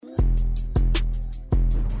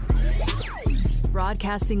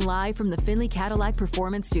Broadcasting live from the Finley Cadillac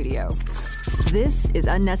Performance Studio. This is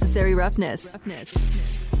Unnecessary Roughness.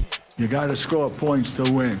 You got to score points to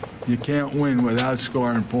win. You can't win without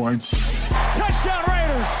scoring points. Touchdown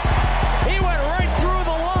Raiders! He went right through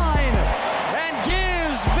the line and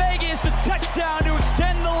gives Vegas a touchdown to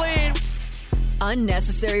extend the lead.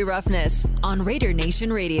 Unnecessary Roughness on Raider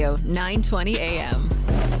Nation Radio, 920 AM.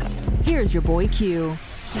 Here's your boy Q.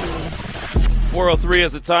 4:03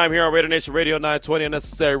 is the time here on Raider Nation Radio, 920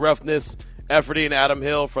 Unnecessary Roughness. Efforty and Adam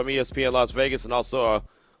Hill from ESPN Las Vegas, and also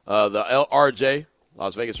the RJ,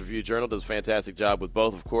 Las Vegas Review-Journal, does a fantastic job with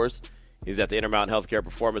both, of course. He's at the Intermountain Healthcare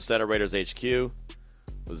Performance Center, Raiders HQ.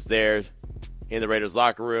 Was there in the Raiders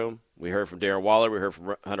locker room. We heard from Darren Waller. We heard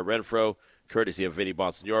from Hunter Renfrow, courtesy of Vinny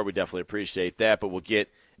Bonsignore. We definitely appreciate that, but we'll get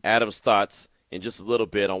Adam's thoughts in just a little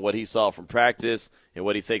bit on what he saw from practice and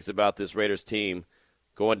what he thinks about this Raiders team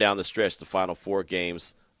going down the stretch, the final 4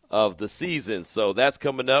 games of the season. So that's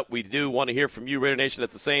coming up. We do want to hear from you, Raider Nation,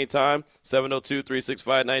 at the same time,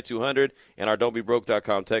 702-365-9200, and our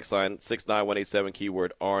don'tbebroke.com text line, 69187,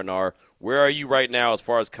 keyword R&R. Where are you right now as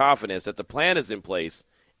far as confidence that the plan is in place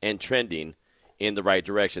and trending in the right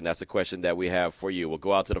direction? That's the question that we have for you. We'll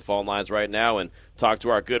go out to the phone lines right now and talk to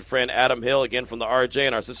our good friend Adam Hill, again from the RJ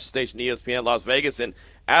and our sister station ESPN Las Vegas. And,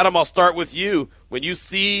 Adam, I'll start with you. When you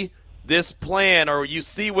see this plan, or you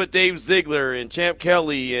see what Dave Ziegler and Champ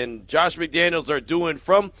Kelly and Josh McDaniels are doing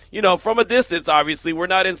from a distance, obviously. We're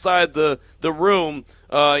not inside the room,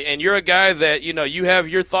 and you're a guy that, you have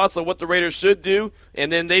your thoughts on what the Raiders should do,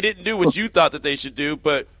 and then they didn't do what you thought that they should do.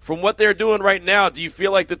 But from what they're doing right now, do you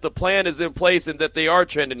feel like that the plan is in place and that they are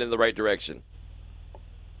trending in the right direction?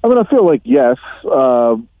 I mean, I feel like yes.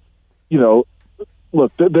 Look,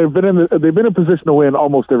 they've been in position to win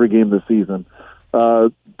almost every game this season.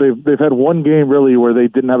 They've had one game really where they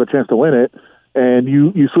didn't have a chance to win it, and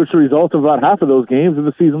you switch the results of about half of those games, and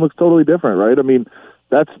the season looks totally different, right? I mean,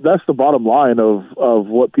 that's the bottom line of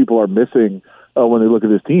what people are missing when they look at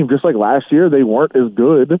this team. Just like last year, they weren't as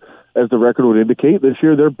good as the record would indicate. This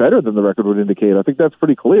year, they're better than the record would indicate. I think that's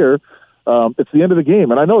pretty clear. It's the end of the game,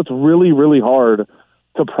 and I know it's really, really hard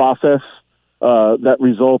to process that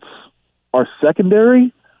results are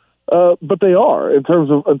secondary. But they are in terms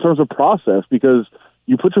of process, because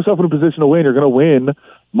you put yourself in a position to win, you're going to win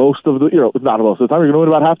most of the, not most of the time, you're going to win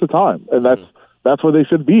about half the time, and that's where they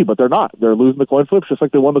should be. But they're not. They're losing the coin flips just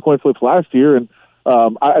like they won the coin flips last year. And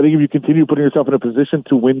I think if you continue putting yourself in a position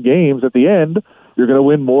to win games at the end, you're going to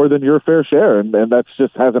win more than your fair share, and that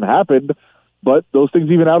just hasn't happened. But those things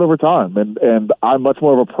even out over time, and I'm much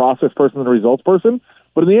more of a process person than a results person.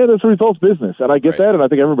 But in the end, it's a results business, and I get that, and I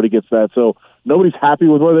think everybody gets that. So nobody's happy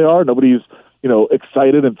with where they are. Nobody's,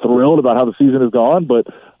 excited and thrilled about how the season has gone. But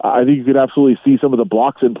I think you can absolutely see some of the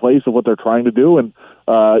blocks in place of what they're trying to do. And,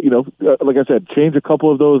 like I said, change a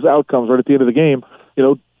couple of those outcomes right at the end of the game.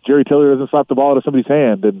 Jerry Tiller doesn't slap the ball out of somebody's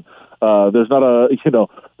hand, and there's not a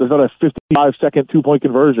 55-second 2-point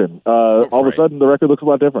conversion. All of a sudden, the record looks a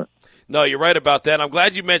lot different. No, you're right about that. I'm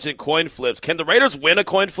glad you mentioned coin flips. Can the Raiders win a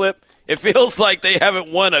coin flip? It feels like they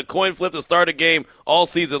haven't won a coin flip to start a game all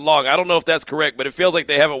season long. I don't know if that's correct, but it feels like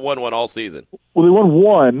they haven't won one all season. Well, they won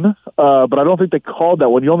one, but I don't think they called that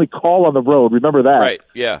one. You only call on the road. Remember that. Right,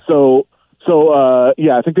 yeah. So I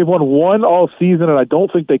think they've won one all season, and I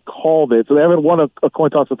don't think they called it. So they haven't won a coin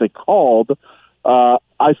toss that they called.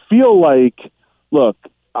 I feel like, look,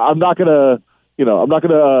 I'm not going to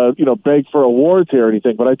beg for awards here or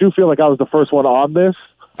anything, but I do feel like I was the first one on this.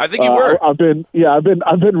 I think you were. I've been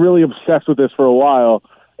really obsessed with this for a while,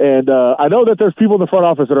 and I know that there's people in the front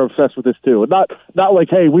office that are obsessed with this too. And not like,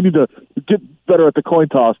 hey, we need to get better at the coin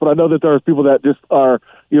toss, but I know that there are people that just are,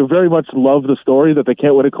 very much love the story that they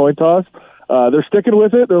can't win a coin toss. They're sticking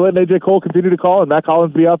with it. They're letting AJ Cole continue to call and Matt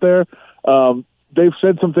Collins be out there. They've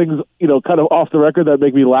said some things, kind of off the record that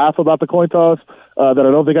make me laugh about the coin toss that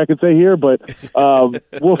I don't think I can say here, but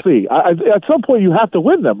we'll see. At some point, you have to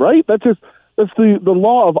win them, right? That's the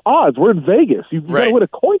law of odds. We're in Vegas. You've got to win a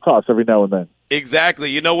coin toss every now and then. Exactly.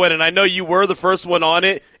 You know what? And I know you were the first one on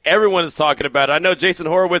it. Everyone is talking about it. I know Jason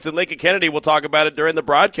Horowitz and Lincoln Kennedy will talk about it during the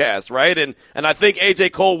broadcast, right? And I think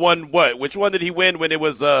AJ Cole won what? Which one did he win when it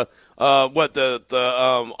was the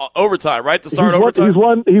overtime, right? To start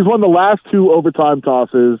overtime? He's won the last 2 overtime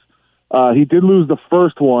tosses. He did lose the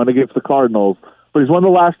first one against the Cardinals, but he's won the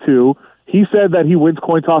last 2. He said that he wins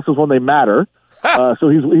coin tosses when they matter. So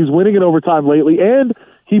he's winning in overtime lately, and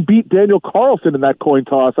he beat Daniel Carlson in that coin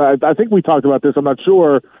toss. I think we talked about this. I'm not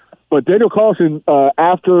sure, but Daniel Carlson,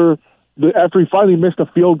 after he finally missed a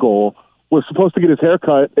field goal, was supposed to get his hair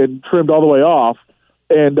cut and trimmed all the way off,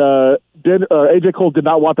 and AJ Cole did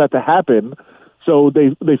not want that to happen, so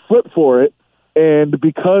they flipped for it. And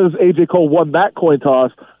because A.J. Cole won that coin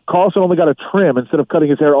toss, Carlson only got a trim instead of cutting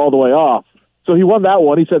his hair all the way off. So he won that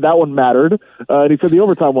one. He said that one mattered. And he said the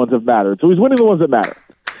overtime ones have mattered. So he's winning the ones that matter.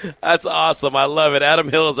 That's awesome. I love it. Adam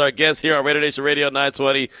Hill is our guest here on Raider Nation Radio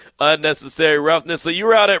 920, Unnecessary Roughness. So you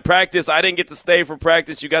were out at practice. I didn't get to stay for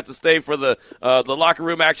practice. You got to stay for the locker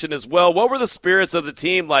room action as well. What were the spirits of the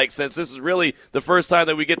team like, since this is really the first time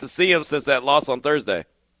that we get to see them since that loss on Thursday?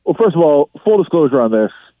 Well, first of all, full disclosure on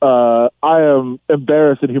this. I am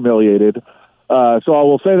embarrassed and humiliated. So I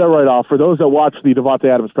will say that right off. For those that watch the Davante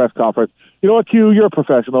Adams press conference, you know what, Q, you're a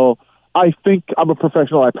professional. I think I'm a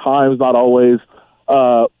professional at times, not always.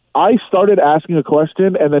 I started asking a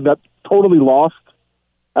question and then got totally lost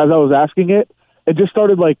as I was asking it and just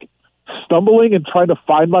started like stumbling and trying to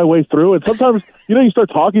find my way through. And sometimes, you start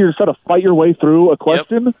talking, you're just trying to fight your way through a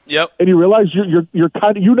question. Yep. And you realize you're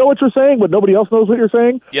kind of, what you're saying, but nobody else knows what you're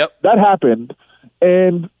saying. Yep. That happened.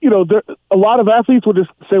 And, a lot of athletes will just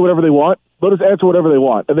say whatever they want. They'll just answer whatever they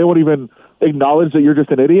want. And they won't even acknowledge that you're just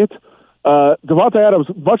an idiot. Davante Adams,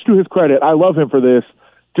 much to his credit, I love him for this,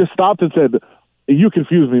 just stopped and said, "You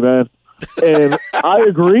confuse me, man." And I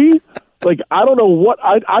agree. Like, I don't know what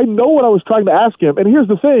I know what I was trying to ask him. And here's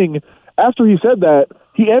the thing. After he said that,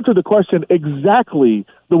 he answered the question exactly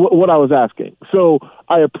what I was asking. So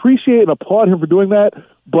I appreciate and applaud him for doing that.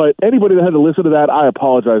 But anybody that had to listen to that, I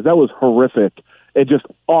apologize. That was horrific and just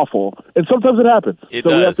awful. And sometimes it happens. It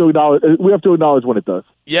does. We have to acknowledge when it does.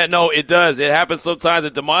 Yeah, no, it does. It happens sometimes,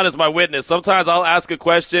 and Damon is my witness. Sometimes I'll ask a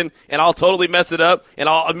question, and I'll totally mess it up, and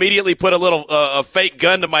I'll immediately put a little a fake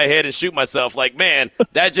gun to my head and shoot myself. Like, man,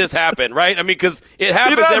 that just happened, right? I mean, because it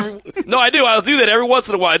happens. No, I do. I'll do that every once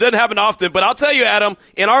in a while. It doesn't happen often, but I'll tell you, Adam,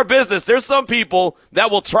 in our business, there's some people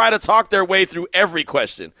that will try to talk their way through every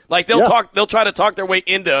question. Like, they'll try to talk their way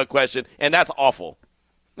into a question, and that's awful.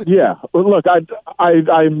 Yeah. Look,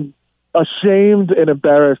 I'm ashamed and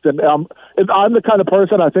embarrassed, and I'm the kind of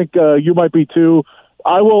person, I think you might be too.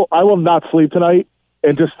 I will not sleep tonight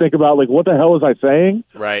and just think about, like, what the hell was I saying?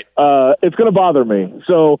 Right. It's going to bother me.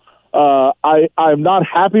 So I'm not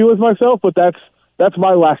happy with myself, but that's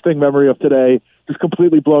my lasting memory of today, just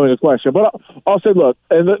completely blowing a question. But I'll say, look,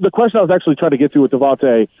 and the question I was actually trying to get to with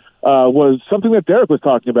Davante was something that Derek was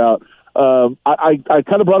talking about. I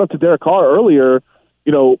kind of brought up to Derek Carr earlier,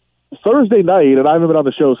 Thursday night, and I haven't been on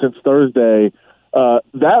the show since Thursday,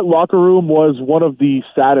 that locker room was one of the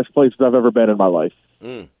saddest places I've ever been in my life.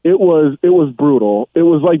 It was brutal. It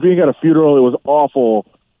was like being at a funeral. It was awful.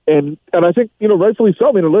 And I think, rightfully so.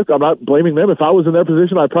 I mean, look, I'm not blaming them. If I was in their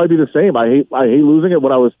position, I'd probably be the same. I hate losing it.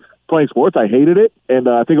 When I was playing sports, I hated it. And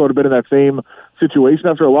I think I would have been in that same situation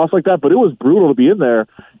after a loss like that. But it was brutal to be in there.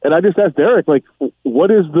 And I just asked Derek, like,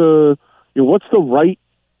 what's the right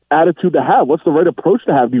attitude to have? What's the right approach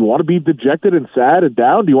to have? Do you want to be dejected and sad and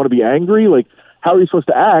down? Do you want to be angry? Like, how are you supposed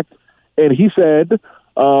to act? And he said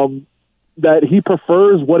that he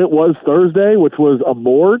prefers what it was Thursday, which was a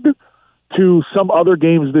morgue, to some other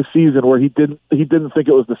games this season where he didn't think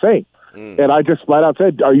it was the same. And I just flat out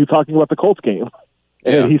said, "Are you talking about the Colts game?"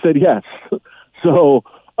 And he said yes. So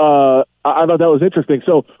I thought that was interesting.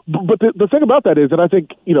 So, but the thing about that is, and I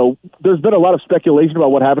think, there's been a lot of speculation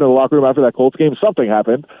about what happened in the locker room after that Colts game. Something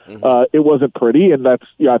happened. It wasn't pretty, and that's,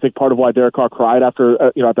 I think part of why Derek Carr cried after,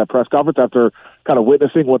 at that press conference after kind of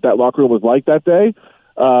witnessing what that locker room was like that day.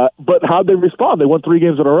 But how'd they respond? They won 3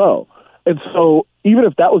 games in a row. And so even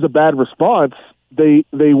if that was a bad response, they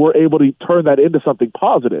were able to turn that into something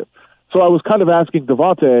positive. So I was kind of asking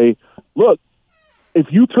Davante, look, if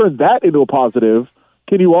you turn that into a positive,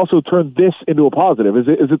 can you also turn this into a positive? Is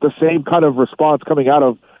it the same kind of response coming out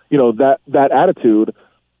of, that attitude?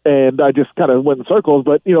 And I just kind of went in circles.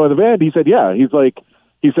 But, in the end, he said, yeah. He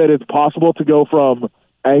said it's possible to go from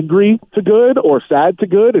angry to good or sad to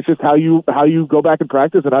good. It's just how you go back and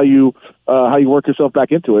practice and how you work yourself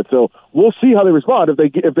back into it. So we'll see how they respond.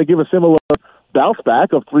 If they give a similar bounce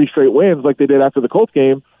back of 3 straight wins like they did after the Colts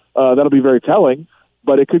game, that'll be very telling.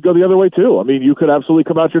 But it could go the other way, too. I mean, you could absolutely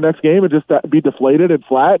come out your next game and just be deflated and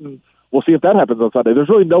flat, and we'll see if that happens on Sunday. There's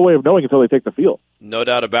really no way of knowing until they take the field. No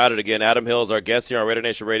doubt about it. Again, Adam Hill is our guest here on Raider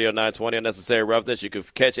Nation Radio 920, Unnecessary Roughness. You can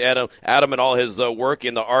catch Adam and all his work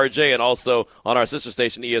in the RJ and also on our sister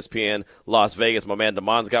station, ESPN Las Vegas. My man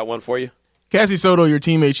Damon's got one for you. Cassie Soto, your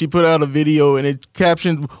teammate, she put out a video and it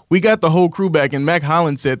captioned, "We got the whole crew back," and Mac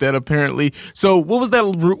Hollins said that apparently. So what was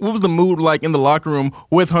the mood like in the locker room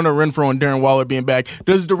with Hunter Renfrow and Darren Waller being back?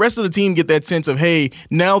 Does the rest of the team get that sense of, hey,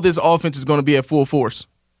 now this offense is going to be at full force?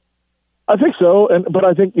 I think so, but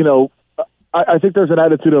I think, I think there's an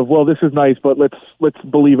attitude of, well, this is nice, but let's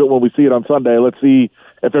believe it when we see it on Sunday. Let's see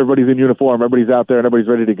if everybody's in uniform, everybody's out there, and everybody's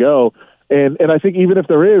ready to go. And I think even if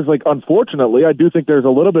there is, like, unfortunately, I do think there's a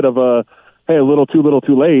little bit of a little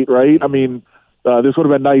too late, right? I mean, this would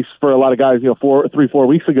have been nice for a lot of guys, 3-4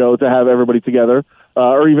 weeks ago to have everybody together,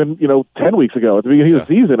 or even 10 weeks ago at the beginning of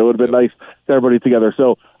the season, it would have been nice to have everybody together.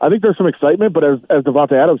 So I think there's some excitement, but as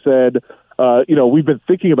Davante Adams said, we've been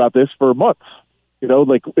thinking about this for months.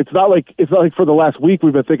 Like it's not like for the last week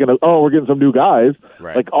we've been thinking of, we're getting some new guys.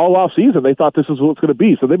 Right. Like all off season, they thought this was what it's going to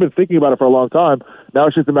be. So they've been thinking about it for a long time. Now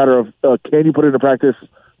it's just a matter of can you put it into practice?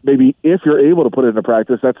 Maybe if you're able to put it into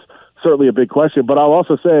practice, that's certainly a big question. But I'll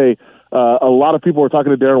also say a lot of people were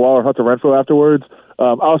talking to Darren Waller, Hunter Renfrow afterwards.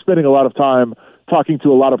 I was spending a lot of time talking to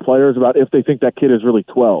a lot of players about if they think that kid is really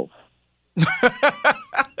 12.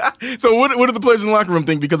 So what do the players in the locker room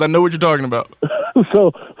think? Because I know what you're talking about.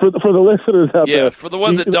 So for the listeners out there, for the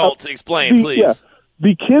ones that don't, explain, please. Yeah,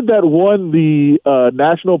 the kid that won the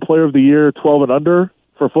National Player of the Year 12 and under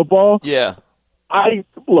for football. Yeah, I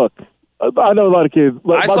know a lot of kids.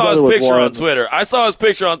 I saw his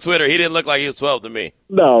picture on Twitter. He didn't look like he was 12 to me.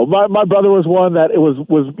 No, my brother was one that it was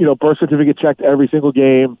birth certificate checked every single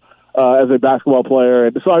game as a basketball player,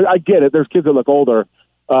 and so I get it. There's kids that look older.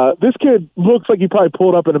 This kid looks like he probably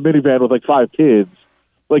pulled up in a minivan with like 5 kids.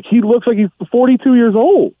 Like he looks like he's 42 years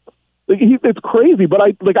old. Like it's crazy, but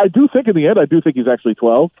I do think in the end, I do think he's actually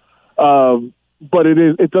 12. But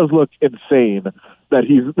it does look insane that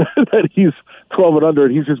he's 12 and under,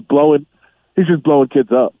 and he's just blowing kids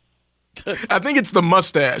up. I think it's the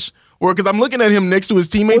mustache, or because I'm looking at him next to his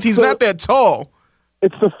teammates, he's not that tall.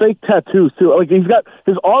 It's the fake tattoos too. Like he's got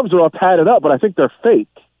his arms are all tatted up, but I think they're fake.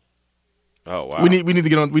 Oh wow! We need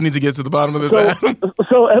to get to the bottom of this.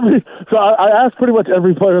 So I asked pretty much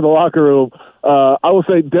every player in the locker room. I will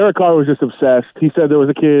say Derek Carr was just obsessed. He said there was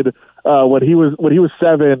a kid when he was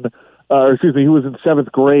 7. He was in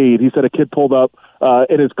 7th grade. He said a kid pulled up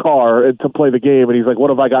in his car to play the game, and he's like, "What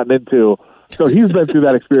have I gotten into?" So he's been through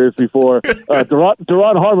that experience before.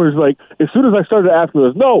 Deron Harmon is like, as soon as I started asking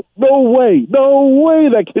this, no way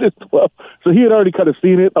that kid is 12. So he had already kind of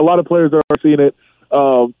seen it. A lot of players are seeing it.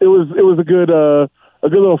 It was a good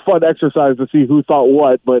little fun exercise to see who thought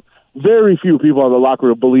what, but very few people in the locker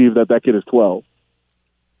room believe that kid is 12.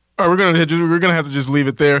 All right, we're gonna have to just leave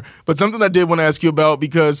it there. But something I did want to ask you about,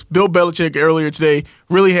 because Bill Belichick earlier today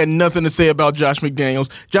really had nothing to say about Josh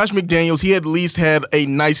McDaniels. Josh McDaniels, he at least had a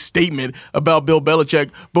nice statement about Bill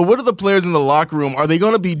Belichick. But what are the players in the locker room? Are they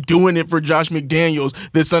going to be doing it for Josh McDaniels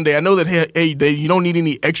this Sunday? I know that you don't need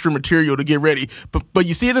any extra material to get ready, but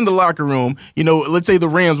you see it in the locker room. Let's say the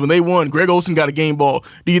Rams, when they won, Greg Olsen got a game ball.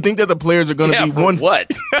 Do you think that the players are going to be one?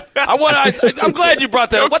 What? I'm glad you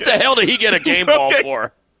brought that up. Okay. What the hell did he get a game ball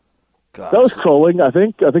for? Gosh. That was trolling, I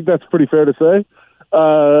think. I think that's pretty fair to say.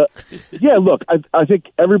 Yeah, look, I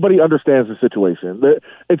think everybody understands the situation.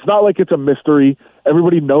 It's not like it's a mystery.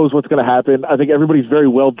 Everybody knows what's going to happen. I think everybody's very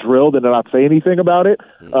well drilled and they're not saying anything about it.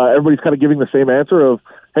 Everybody's kind of giving the same answer of,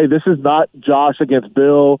 hey, this is not Josh against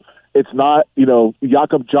Bill. It's not,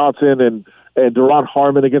 Jakob Johnson and Deron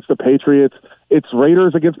Harmon against the Patriots. It's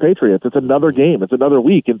Raiders against Patriots. It's another game. It's another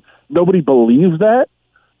week. And nobody believes that.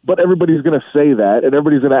 But everybody's going to say that, and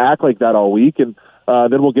everybody's going to act like that all week, and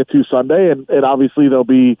then we'll get to Sunday, and obviously there'll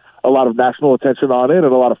be a lot of national attention on it, and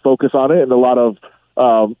a lot of focus on it, and a lot of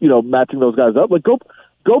matching those guys up. Like go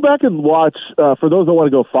back and watch. For those that want to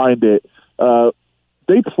go find it,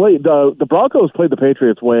 they played the Broncos played the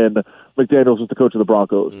Patriots when McDaniels was the coach of the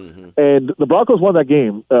Broncos, and the Broncos won that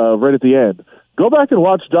game right at the end. Go back and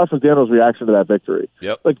watch Josh McDaniels' reaction to that victory.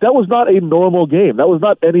 Yep. Like, that was not a normal game. That was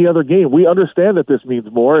not any other game. We understand that this means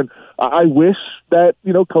more, and I wish that,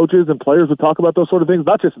 coaches and players would talk about those sort of things,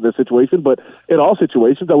 not just in this situation, but in all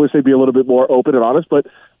situations. I wish they'd be a little bit more open and honest, but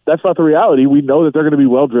that's not the reality. We know that they're going to be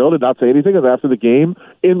well-drilled and not say anything, and after the game,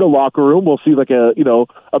 in the locker room, we'll see like a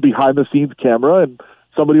behind-the-scenes camera, and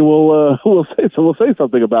somebody will say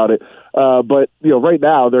something about it. But right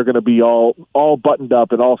now they're going to be all buttoned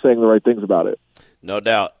up and all saying the right things about it. No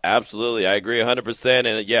doubt, absolutely, I agree 100%.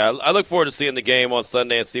 And yeah, I look forward to seeing the game on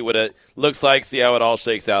Sunday and see what it looks like, see how it all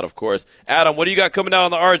shakes out. Of course, Adam, what do you got coming down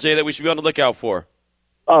on the RJ that we should be on the lookout for?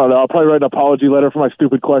 I don't know. I'll probably write an apology letter for my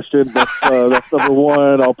stupid question. That's number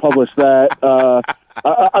one. I'll publish that. I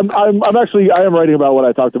am writing about what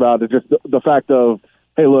I talked about. It's just the fact of,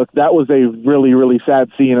 hey, look, that was a really, really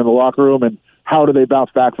sad scene in the locker room, and how do they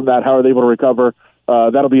bounce back from that? How are they able to recover?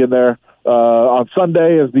 That'll be in there on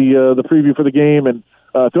Sunday as the preview for the game, and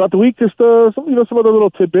throughout the week, just some other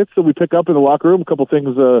little tidbits that we pick up in the locker room. A couple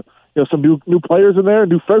things, some new players in there,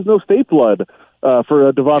 new Fresno State blood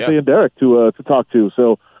for Davante and Derek to talk to.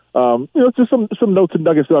 So it's just some notes and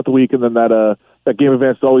nuggets throughout the week, and then that that game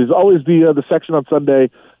advance is always the section on Sunday.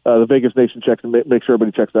 The Vegas Nation checks and make sure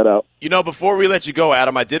everybody checks that out. Before we let you go,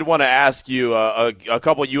 Adam, I did want to ask you a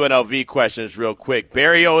couple UNLV questions real quick.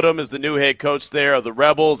 Barry Odom is the new head coach there of the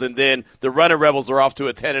Rebels, and then the Running Rebels are off to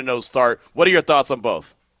a 10-0 start. What are your thoughts on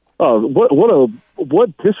both? Oh,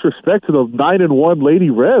 what disrespect to the 9-1 Lady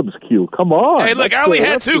Rebs, Q. Come on. Hey, look, I only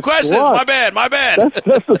had two questions. Squad. My bad.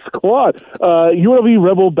 That's the squad. UNLV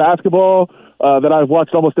Rebel basketball that I've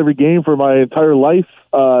watched almost every game for my entire life.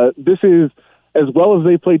 This is as well as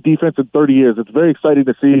they played defense in 30 years. It's very exciting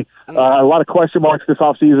to see. A lot of question marks this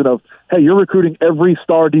offseason of, hey, you're recruiting every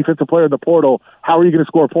star defensive player in the portal. How are you going to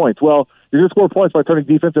score points? Well, you're going to score points by turning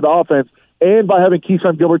defense into offense and by having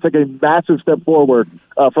Keyshawn Gilbert take a massive step forward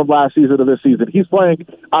from last season to this season. He's playing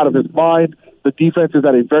out of his mind. The defense is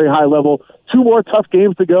at a very high level. 2 more tough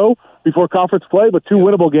games to go before conference play, but 2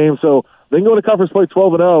 winnable games. So they can go to conference play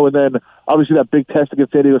 12-0, and then obviously that big test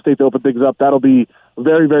against San Diego State to open things up. That'll be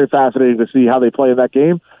very, very fascinating to see how they play in that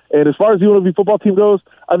game. And as far as the UNLV football team goes,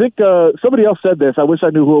 I think somebody else said this. I wish I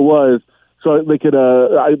knew who it was so they could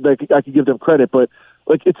I could give them credit. But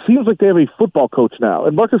it seems like they have a football coach now.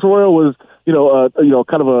 And Marcus Arroyo was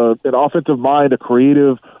kind of an offensive mind, a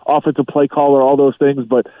creative offensive play caller, all those things.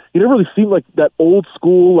 But he never really seemed like that old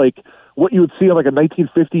school what you would see on a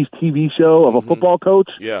 1950s TV show of a football coach,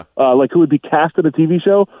 who would be cast in a TV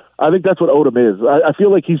show. I think that's what Odom is. I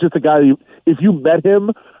feel like he's just a guy. If you met him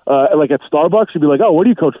at Starbucks, you'd be like, "Oh, where do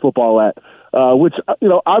you coach football at?" Which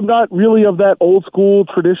I'm not really of that old school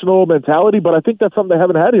traditional mentality, but I think that's something they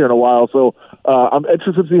haven't had here in a while. So I'm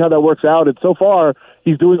interested to see how that works out. And so far,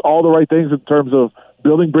 he's doing all the right things in terms of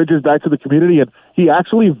building bridges back to the community, and he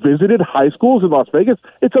actually visited high schools in Las Vegas.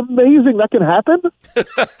 It's amazing that can happen.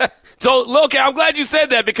 So, look, I'm glad you said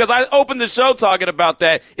that because I opened the show talking about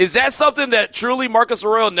that. Is that something that truly Marcus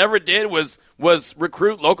Arroyo never did was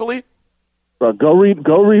recruit locally? Go read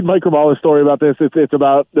Mike Grimala's story about this. It's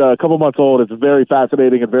about a couple months old. It's very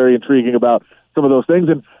fascinating and very intriguing about some of those things.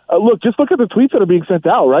 And just look at the tweets that are being sent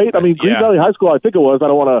out, right? I mean, Green Valley High School, I think it was. I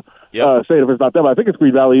don't want to say it if it's not them. I think it's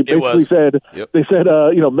Green Valley. Basically said they said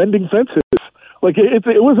mending fences.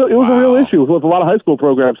 It was a real issue with a lot of high school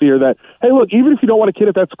programs here that, hey, look, even if you don't want a kid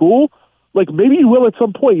at that school, maybe you will at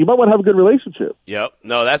some point. You might want to have a good relationship. Yep.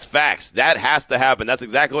 No, that's facts. That has to happen. That's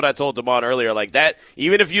exactly what I told Damon earlier. That,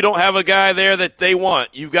 even if you don't have a guy there that they want,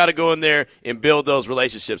 you've got to go in there and build those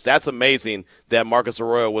relationships. That's amazing that Marcus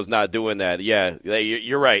Arroyo was not doing that. Yeah,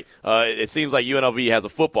 you're right. It seems like UNLV has a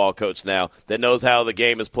football coach now that knows how the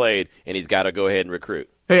game is played, and he's got to go ahead and recruit.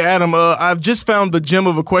 Hey, Adam, I've just found the gem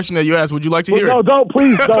of a question that you asked. Would you like to hear it? No, don't,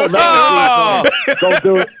 please. Don't. No, don't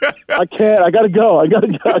do it. I can't. I got to go. I got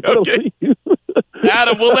to leave.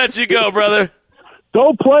 Adam, we'll let you go, brother.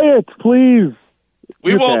 Don't play it, please.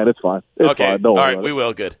 We won't. It's fine. It's fine. Don't All worry right, we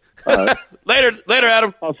will. Good. All right. Later,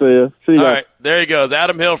 Adam. I'll see you. See you guys. All right, there he goes.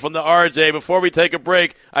 Adam Hill from the RJ. Before we take a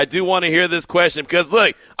break, I do want to hear this question because,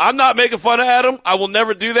 look, I'm not making fun of Adam. I will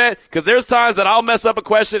never do that because there's times that I'll mess up a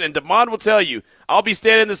question, and Damon will tell you. I'll be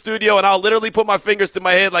standing in the studio, and I'll literally put my fingers to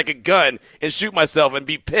my head like a gun and shoot myself and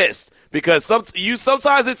be pissed because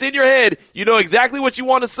sometimes it's in your head. You know exactly what you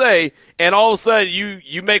want to say, and all of a sudden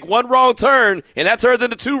you make one wrong turn, and that turns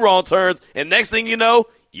into 2 wrong turns, and next thing you know,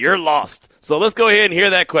 you're lost. So let's go ahead and hear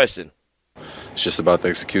that question. It's just about the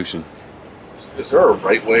execution. Is there a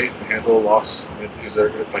right way to handle a loss? I mean, is there,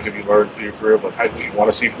 have you learned through your career of how you want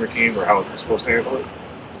to see from your team or how you're supposed to handle it?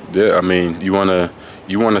 Yeah, I mean, you want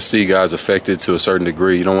to see guys affected to a certain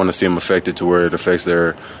degree. You don't want to see them affected to where it affects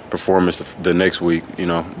their performance the next week,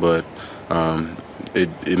 but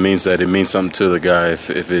it means something to the guy if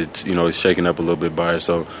it's it's shaken up a little bit by it.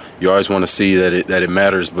 So you always want to see that it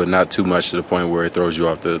matters, but not too much to the point where it throws you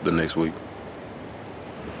off the next week.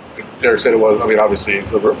 Derek said it was. I mean, obviously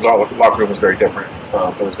the locker room was very different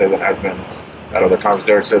Thursday than has been at other times.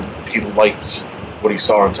 Derek said he liked what he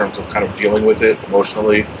saw in terms of kind of dealing with it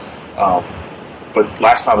emotionally. But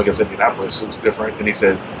last time against Indianapolis, it was different, and he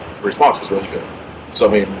said the response was really good. So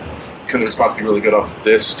I mean, can the response be really good off of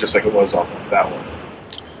this, just like it was off of that one?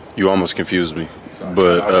 You almost confused me,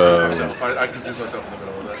 but I confused myself in the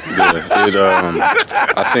middle of that.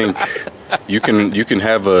 Yeah, I think you can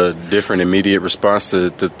have a different immediate response to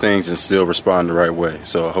things and still respond the right way.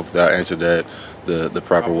 So I hope that I answered that the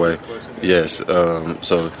proper way. Yes.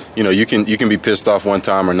 So you can be pissed off one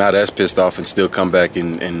time or not as pissed off and still come back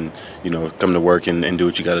and come to work and do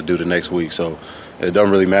what you got to do the next week. So it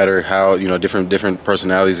doesn't really matter how different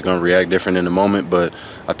personalities are going to react different in the moment, but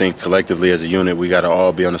I think collectively as a unit we got to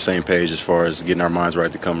all be on the same page as far as getting our minds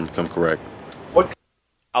right to come correct.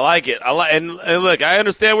 I like it. And look, I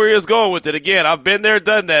understand where you're going with it. Again, I've been there,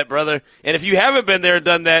 done that, brother. And if you haven't been there and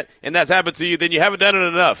done that, and that's happened to you, then you haven't done it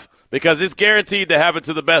enough, because it's guaranteed to happen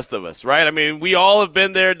to the best of us, right? I mean, we all have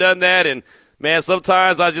been there, done that, and man,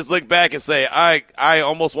 sometimes I just look back and say, I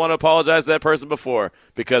almost want to apologize to that person before,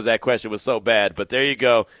 because that question was so bad. But there you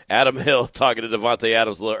go. Adam Hill talking to Devontae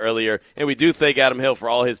Adams a little earlier. And we do thank Adam Hill for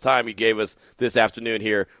all his time he gave us this afternoon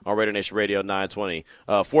here on Raider Nation Radio 920.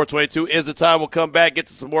 422 is the time. We'll come back, get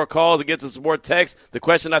to some more calls, and get to some more texts. The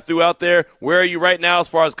question I threw out there, where are you right now as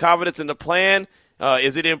far as confidence in the plan?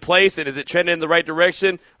 Is it in place, and is it trending in the right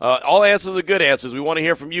direction? All answers are good answers. We want to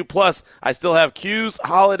hear from you. Plus, I still have Q's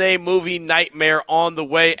holiday movie Nightmare on the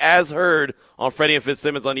way, as heard on Freddie and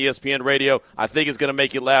Fitzsimmons on ESPN Radio. I think it's going to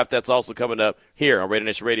make you laugh. That's also coming up here on Raider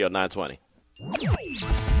Nation Radio 920.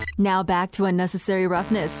 Now back to Unnecessary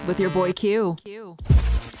Roughness with your boy Q.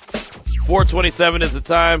 427 is the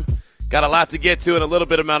time. Got a lot to get to in a little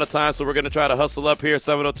bit amount of time, so we're going to try to hustle up here.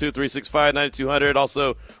 702-365-9200.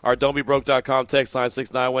 Also, our don'tbebroke.com text line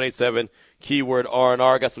 69187, keyword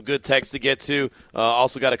R&R. Got some good texts to get to.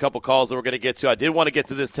 Also got a couple calls that we're going to get to. I did want to get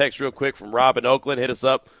to this text real quick from Rob in Oakland. Hit us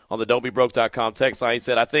up on the don'tbebroke.com text line. He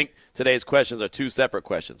said, I think today's questions are two separate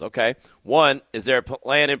questions. Okay. One, is there a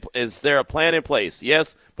plan in place?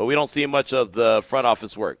 Yes, but we don't see much of the front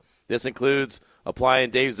office work. This includes applying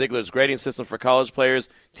Dave Ziegler's grading system for college players,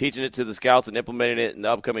 teaching it to the scouts, and implementing it in the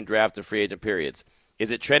upcoming draft and free agent periods. Is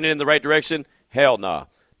it trending in the right direction? Hell no.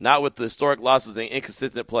 Not with the historic losses and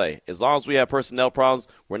inconsistent play. As long as we have personnel problems,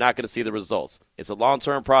 we're not going to see the results. It's a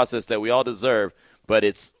long-term process that we all deserve, but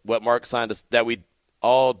it's what Mark signed us that we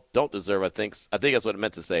all don't deserve, I think that's what it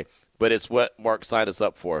meant to say. But it's what Mark signed us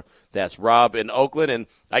up for. That's Rob in Oakland. And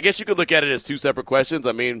I guess you could look at it as two separate questions.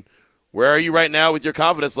 I mean, where are you right now with your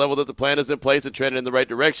confidence level that the plan is in place and trending in the right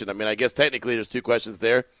direction? I mean, I guess technically there's two questions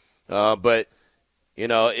there. But, you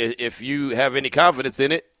know, if you have any confidence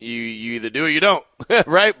in it, you either do or you don't,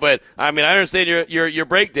 right? But, I mean, I understand your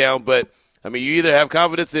breakdown, but, I mean, you either have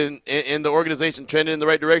confidence in the organization trending in the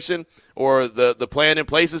right direction, or the plan in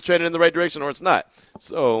place is trending in the right direction, or it's not.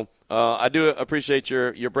 So I do appreciate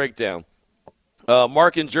your breakdown.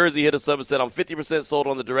 Mark in Jersey hit us up and said, I'm 50% sold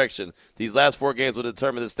on the direction. These last 4 games will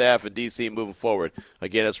determine the staff in D.C. moving forward.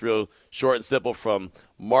 Again, that's real short and simple from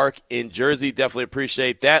Mark in Jersey. Definitely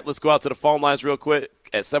appreciate that. Let's go out to the phone lines real quick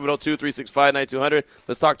at 702-365-9200.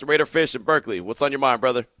 Let's talk to Raider Fish in Berkeley. What's on your mind,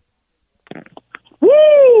 brother?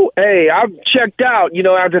 Woo! Hey, I've checked out,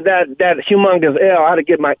 after that humongous L. I had to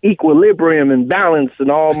get my equilibrium and balance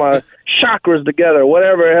and all my chakras together,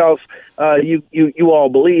 whatever else you all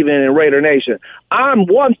believe in Raider Nation. I'm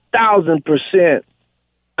 1,000%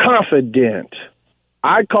 confident.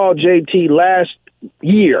 I called JT last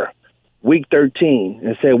year, week 13,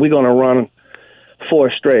 and said we're going to run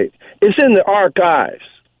 4 straight. It's in the archives.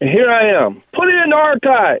 And here I am. Put it in the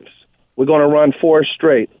archives. We're going to run 4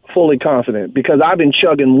 straight, fully confident, because I've been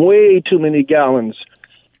chugging way too many gallons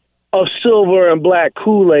of silver and black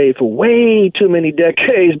Kool-Aid for way too many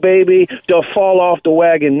decades, baby, to fall off the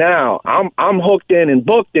wagon now. I'm hooked in and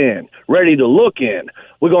booked in, ready to look in.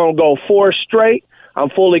 We're going to go 4 straight. I'm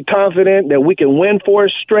fully confident that we can win 4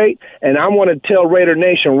 straight, and I want to tell Raider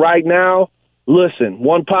Nation right now, listen,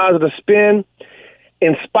 one positive spin.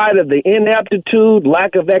 In spite of the ineptitude,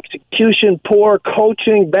 lack of execution, poor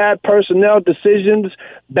coaching, bad personnel decisions,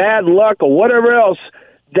 bad luck, or whatever else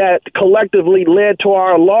that collectively led to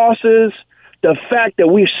our losses, the fact that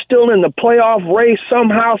we're still in the playoff race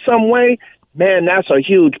somehow, some way, man, that's a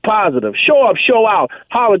huge positive. Show up, show out.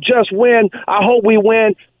 Holla, just win. I hope we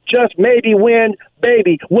win. Just maybe win,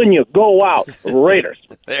 baby, when you go out. Raiders.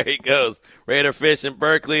 There he goes. Raider Fish in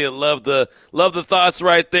Berkeley. I love the thoughts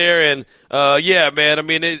right there. And, yeah, man, I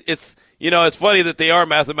mean, it's funny that they are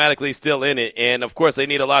mathematically still in it. And, of course, they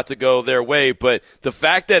need a lot to go their way. But the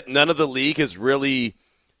fact that none of the league has really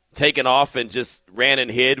taken off and just ran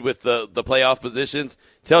and hid with the playoff positions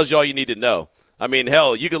tells you all you need to know. I mean,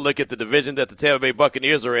 hell, you can look at the division that the Tampa Bay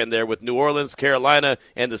Buccaneers are in there with New Orleans, Carolina,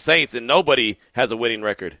 and the Saints, and nobody has a winning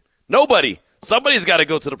record. Nobody. Somebody's got to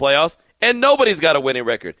go to the playoffs, and nobody's got a winning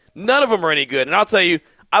record. None of them are any good. And I'll tell you,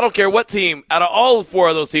 I don't care what team out of all 4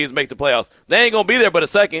 of those teams make the playoffs. They ain't going to be there but a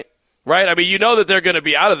second, right? I mean, you know that they're going to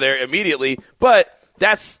be out of there immediately, but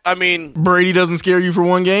Brady doesn't scare you for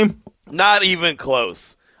 1 game? Not even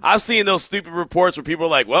close. I've seen those stupid reports where people are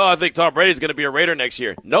like, well, I think Tom Brady's going to be a Raider next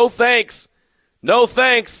year. No thanks. No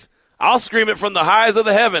thanks. I'll scream it from the highs of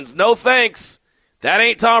the heavens. No thanks. That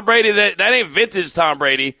ain't Tom Brady. That ain't vintage Tom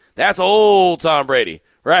Brady. That's old Tom Brady,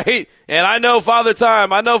 right? And I know Father Time.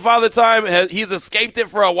 He's escaped it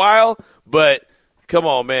for a while, but come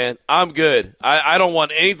on, man. I'm good. I don't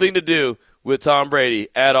want anything to do with Tom Brady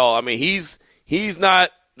at all. I mean, he's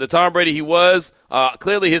not the Tom Brady he was.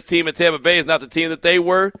 Clearly his team in Tampa Bay is not the team that they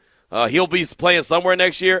were. He'll be playing somewhere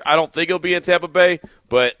next year. I don't think he'll be in Tampa Bay,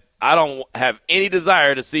 but I don't have any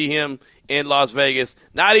desire to see him in Las Vegas,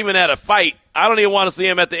 not even at a fight. I don't even want to see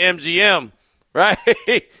him at the MGM, right?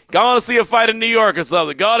 Go on to see a fight in New York or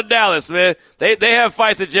something. Go to Dallas, man. They have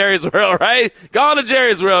fights at Jerry's World, right? Go on to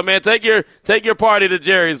Jerry's World, man. Take your party to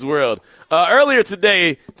Jerry's World. Earlier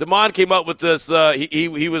today, Damon came up with this.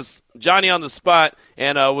 He was Johnny on the spot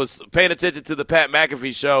and was paying attention to the Pat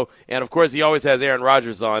McAfee show. And, of course, he always has Aaron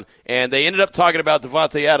Rodgers on. And they ended up talking about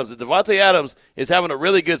Davante Adams. And Davante Adams is having a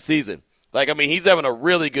really good season. He's having a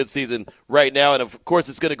really good season right now. And, of course,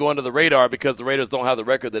 it's going to go under the radar because the Raiders don't have the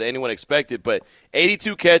record that anyone expected. But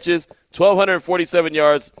 82 catches, 1,247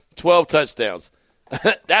 yards, 12 touchdowns.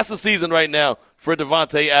 That's the season right now for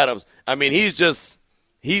Davante Adams. I mean,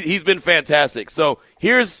 he's been fantastic. So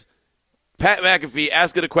here's Pat McAfee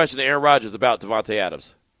asking a question to Aaron Rodgers about Davante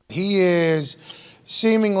Adams. He is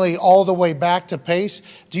seemingly all the way back to pace.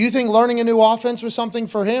 Do you think learning a new offense was something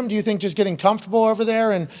for him? Do you think just getting comfortable over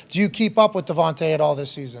there? And do you keep up with Davante at all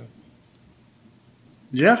this season?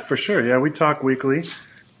 Yeah, for sure. Yeah, we talk weekly.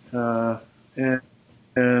 And I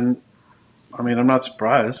mean, I'm not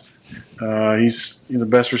surprised. He's the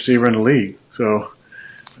best receiver in the league. So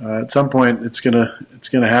at some point, it's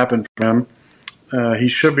gonna happen for him. He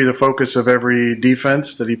should be the focus of every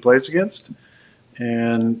defense that he plays against,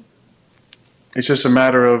 and it's just a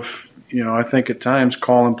matter of I think at times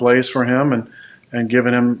calling plays for him and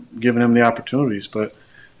giving him the opportunities. But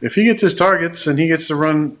if he gets his targets and he gets to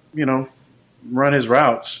run his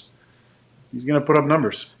routes, he's gonna put up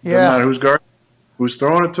numbers. Yeah. Doesn't matter who's guarding, who's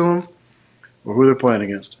throwing it to him, or who they're playing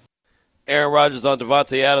against. Aaron Rodgers on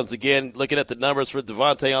Davante Adams again. Looking at the numbers for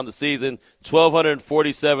Davante on the season,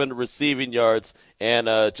 1,247 receiving yards and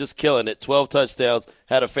just killing it. 12 touchdowns.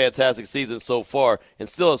 Had a fantastic season so far and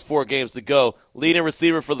still has 4 games to go. Leading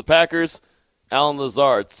receiver for the Packers, Allen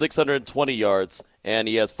Lazard, 620 yards, and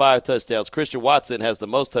he has 5 touchdowns. Christian Watson has the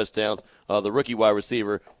most touchdowns, the rookie wide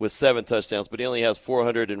receiver, with 7 touchdowns, but he only has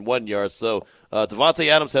 401 yards. So Davante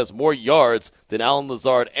Adams has more yards than Allen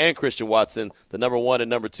Lazard and Christian Watson, the number 1 and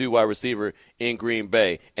number 2 wide receiver in Green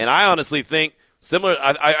Bay. And I honestly think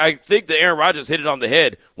I think that Aaron Rodgers hit it on the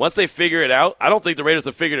head. Once they figure it out, I don't think the Raiders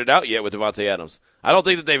have figured it out yet with Davante Adams. I don't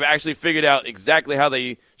think that they've actually figured out exactly how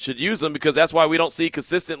they should use him, because that's why we don't see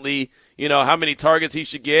consistently, how many targets he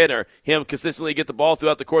should get or him consistently get the ball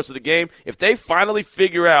throughout the course of the game. If they finally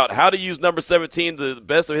figure out how to use number 17 to the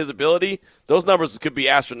best of his ability, those numbers could be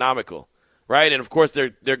astronomical, right? And, of course, they're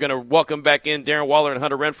going to welcome back in Darren Waller and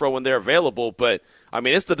Hunter Renfrow when they're available. But,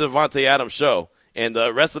 it's the Davante Adams show, and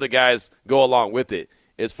the rest of the guys go along with it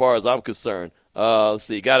as far as I'm concerned. Let's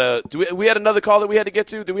see. We had another call that we had to get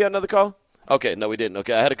to? Did we have another call? Okay, no, we didn't.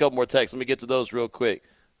 Okay, I had a couple more texts. Let me get to those real quick.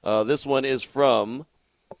 This one is from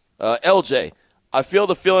LJ. I feel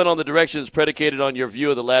the feeling on the direction is predicated on your view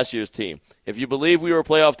of the last year's team. If you believe we were a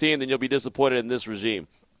playoff team, then you'll be disappointed in this regime.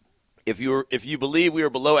 If you believe we were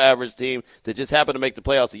a below average team that just happened to make the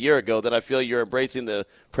playoffs a year ago, then I feel you're embracing the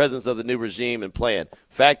presence of the new regime and plan.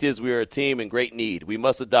 Fact is, we are a team in great need. We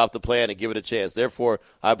must adopt the plan and give it a chance. Therefore,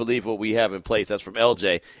 I believe what we have in place. That's from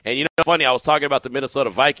LJ. And funny, I was talking about the Minnesota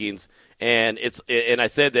Vikings, and I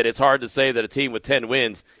said that it's hard to say that a team with 10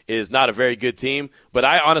 wins is not a very good team, but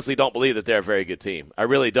I honestly don't believe that they're a very good team. I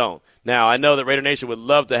really don't. Now, I know that Raider Nation would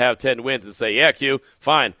love to have 10 wins and say, yeah, Q,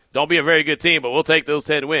 fine, don't be a very good team, but we'll take those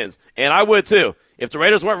 10 wins. And I would too. If the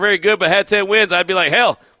Raiders weren't very good but had 10 wins, I'd be like,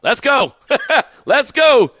 hell, let's go. Let's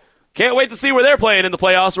go. Can't wait to see where they're playing in the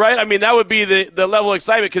playoffs, right? That would be the level of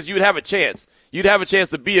excitement because you would have a chance. You'd have a chance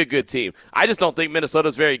to be a good team. I just don't think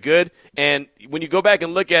Minnesota's very good. And when you go back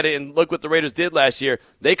and look at it and look what the Raiders did last year,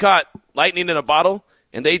 they caught lightning in a bottle,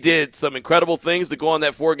 and they did some incredible things to go on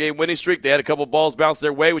that 4-game winning streak. They had a couple balls bounce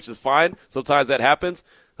their way, which is fine. Sometimes that happens.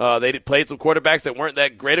 They played some quarterbacks that weren't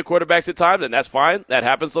that great of quarterbacks at times, and that's fine. That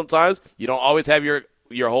happens sometimes. You don't always have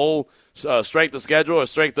your whole strength of schedule or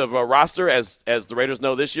strength of roster, as the Raiders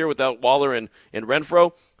know this year without Waller and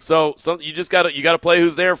Renfrow. So you just got to play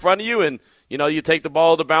who's there in front of you, and you take the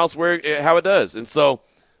ball to bounce how it does. And so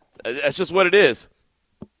that's just what it is.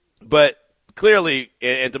 But clearly,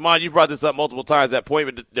 and Damon, you've brought this up multiple times, that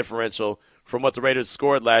point differential from what the Raiders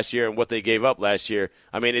scored last year and what they gave up last year.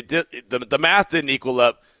 The math didn't equal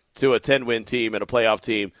up to a 10-win team and a playoff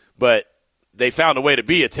team, but they found a way to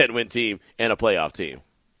be a 10-win team and a playoff team.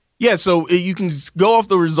 Yeah, so you can go off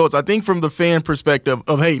the results. I think from the fan perspective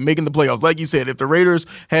of, hey, making the playoffs. Like you said, if the Raiders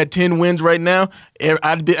had 10 wins right now,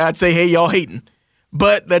 I'd say, hey, y'all hating.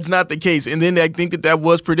 But that's not the case. And then I think that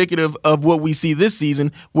was predicative of what we see this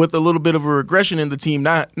season with a little bit of a regression in the team,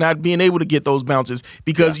 not being able to get those bounces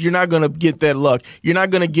because you're not going to get that luck. You're not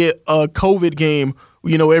going to get a COVID game,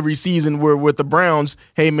 every season where with the Browns,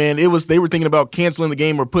 hey, man, they were thinking about canceling the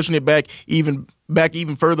game or pushing it back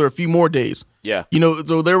even further a few more days. Yeah.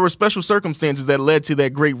 So there were special circumstances that led to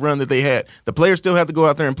that great run that they had. The players still have to go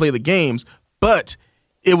out there and play the games, but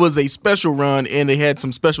it was a special run, and they had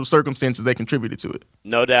some special circumstances that contributed to it.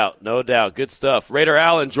 No doubt. Good stuff. Raider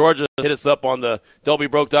Al in Georgia hit us up on the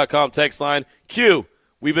don'tbebroke.com text line. Q,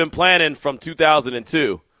 we've been planning from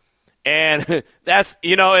 2002. And that's,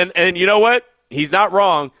 and you know what? He's not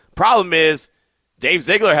wrong. Problem is, Dave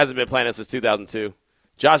Ziegler hasn't been planning since 2002.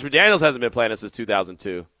 Josh McDaniels hasn't been planning since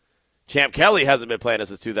 2002. Champ Kelly hasn't been playing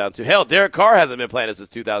since 2002. Hell, Derek Carr hasn't been playing since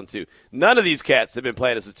 2002. None of these cats have been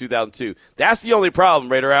playing since 2002. That's the only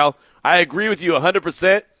problem, Raider Al. I agree with you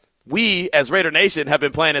 100%. We, as Raider Nation, have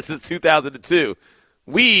been playing since 2002.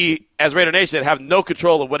 We, as Raider Nation, have no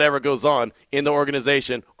control of whatever goes on in the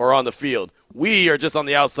organization or on the field. We are just on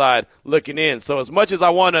the outside looking in. So as much as I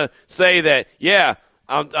want to say that, yeah,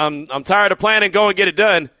 I'm tired of planning, go and get it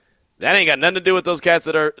done, that ain't got nothing to do with those cats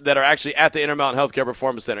that are actually at the Intermountain Healthcare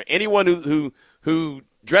Performance Center. Anyone who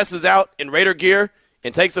dresses out in Raider gear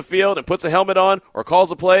and takes a field and puts a helmet on or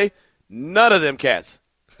calls a play, none of them cats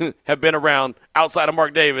have been around outside of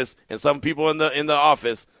Mark Davis and some people in the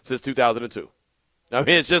office since 2002. I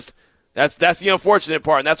mean, it's just that's the unfortunate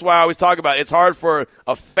part, and that's why I always talk about it. It's hard for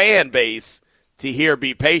a fan base to hear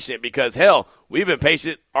be patient because, hell, we've been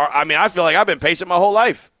patient. I feel like I've been patient my whole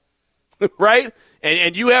life, right?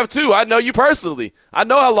 And you have too. I know you personally. I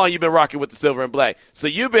know how long you've been rocking with the silver and black. So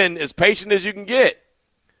you've been as patient as you can get.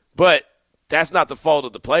 But that's not the fault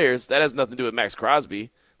of the players. That has nothing to do with Max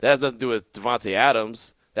Crosby. That has nothing to do with Devontae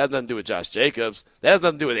Adams. That has nothing to do with Josh Jacobs. That has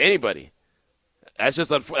nothing to do with anybody. That's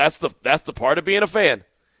just that's the part of being a fan.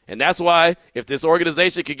 And that's why if this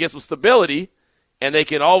organization can get some stability and they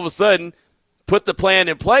can all of a sudden put the plan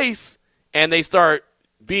in place and they start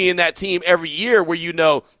being that team every year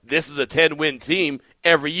where this is a 10-win team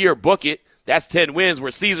every year, book it. That's 10 wins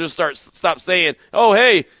where Caesar stop saying, oh,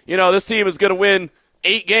 hey, this team is going to win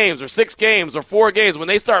 8 games or 6 games or 4 games. When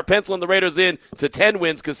they start penciling the Raiders in to 10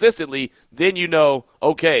 wins consistently, then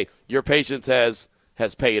okay, your patience has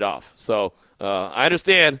paid off. So I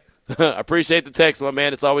understand. I appreciate the text, my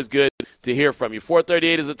man. It's always good to hear from you.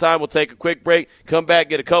 4:38 is the time. We'll take a quick break, come back,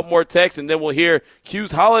 get a couple more texts, and then we'll hear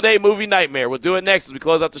Q's holiday movie Nightmare. We'll do it next as we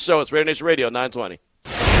close out the show. It's Raider Nation Radio 920.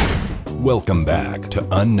 Welcome back to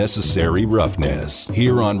Unnecessary Roughness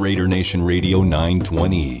here on Raider Nation Radio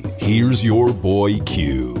 920. Here's your boy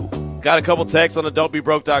Q. Got a couple texts on the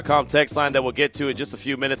don'tbebroke.com text line that we'll get to in just a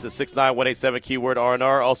few minutes at 69187 keyword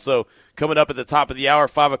R&R. Also coming up at the top of the hour,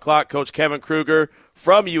 5 o'clock, Coach Kevin Kruger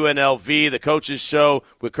from UNLV, the Coaches Show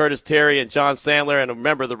with Curtis Terry and John Sandler. And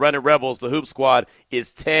remember, the Running Rebels, the Hoop Squad,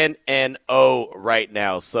 is 10-0 right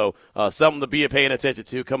now. So something to be paying attention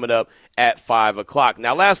to coming up at 5 o'clock.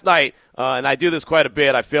 Now, last night, and I do this quite a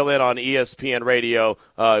bit, I fill in on ESPN Radio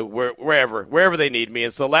wherever they need me.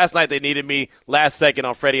 And so last night they needed me last second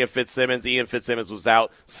on Freddie and Fitzsimmons. Ian Fitzsimmons was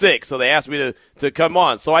out sick, so they asked me to come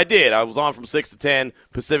on. So I did. I was on from 6 to 10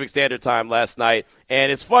 Pacific Standard Time last night.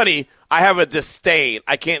 And it's funny, I have a disdain.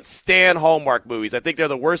 I can't stand Hallmark movies. I think they're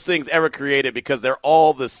the worst things ever created because they're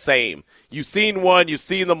all the same. You've seen one, you've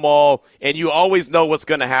seen them all, and you always know what's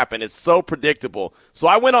going to happen. It's so predictable. So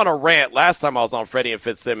I went on a rant last time I was on Freddie and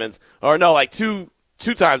Fitzsimmons, or no, like two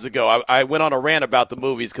times ago. I went on a rant about the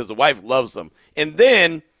movies because the wife loves them. And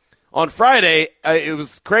then on Friday, it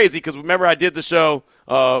was crazy because remember I did the show,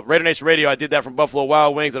 Raider Nation Radio. I did that from Buffalo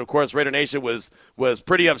Wild Wings, and of course Raider Nation was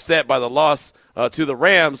pretty upset by the loss to the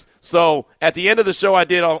Rams. So at the end of the show I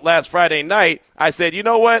did on last Friday night, I said, you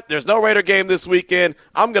know what? There's no Raider game this weekend.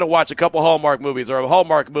 I'm going to watch a couple Hallmark movies or a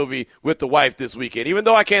Hallmark movie with the wife this weekend. Even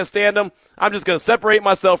though I can't stand them, I'm just going to separate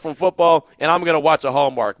myself from football, and I'm going to watch a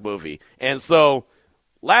Hallmark movie. And so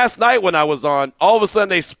last night when I was on, all of a sudden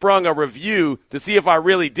they sprung a review to see if I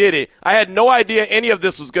really did it. I had no idea any of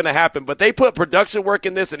this was going to happen, but they put production work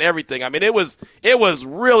in this and everything. I mean, it was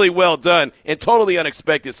really well done and totally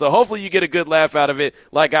unexpected. So hopefully you get a good laugh out of it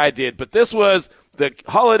like I did. But this was the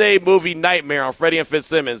holiday movie Nightmare on Freddie and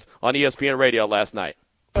Fitzsimmons on ESPN Radio last night.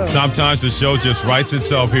 Sometimes the show just writes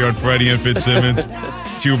itself here on Freddie and Fitzsimmons.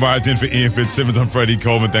 Q Myers in for Ian Fitzsimmons. I'm Freddie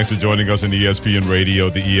Coleman. Thanks for joining us on ESPN Radio,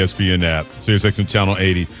 the ESPN app, SiriusXM Channel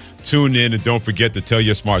 80. Tune in and don't forget to tell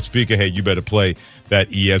your smart speaker, hey, you better play that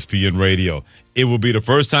ESPN Radio. It will be the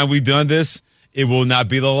first time we've done this. It will not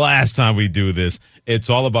be the last time we do this. It's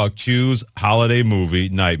all about Q's holiday movie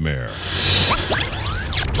Nightmare.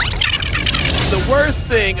 the worst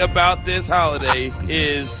thing about this holiday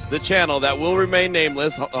is the channel that will remain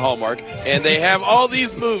nameless, Hallmark, and they have all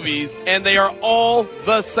these movies, and they are all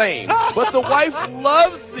the same. But the wife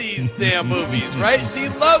loves these damn movies, right? She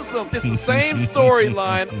loves them. It's the same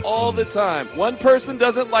storyline all the time. One person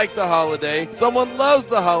doesn't like the holiday. Someone loves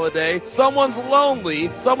the holiday. Someone's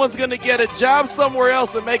lonely. Someone's going to get a job somewhere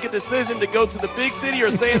else and make a decision to go to the big city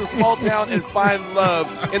or stay in the small town and find love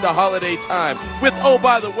in the holiday time. With, oh,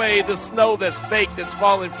 by the way, the snow that's fake that's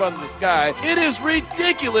falling from the sky. It is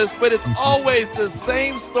ridiculous, but it's always the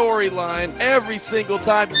same storyline every single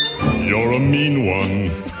time. You're a mean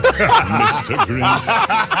one, Mr. Grinch.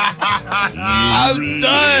 I'm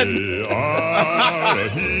done.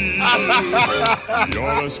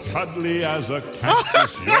 You're as cuddly as a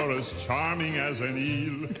cactus. You're as charming as an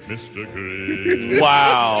eel, Mr. Grinch.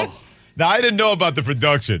 Wow. Now, I didn't know about the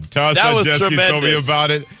production. Tara That was Stajeski told me tremendous.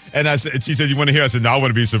 about it, and she said, you want to hear? I said, no, I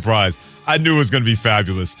want to be surprised. I knew it was going to be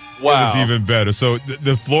fabulous. Wow. It was even better. So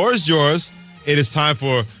the floor is yours. It is time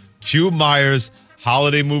for Q Myers'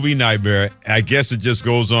 holiday movie nightmare. I guess it just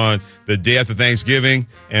goes on the day after Thanksgiving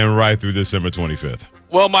and right through December 25th.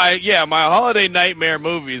 Well, my holiday nightmare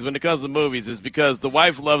movies, when it comes to movies, is because the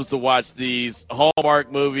wife loves to watch these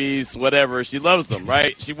Hallmark movies, whatever. She loves them,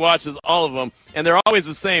 right? She watches all of them, and they're always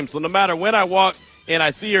the same. So no matter when I walk and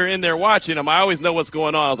I see her in there watching them, I always know what's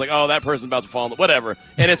going on. I was like, oh, that person's about to fall in love, whatever.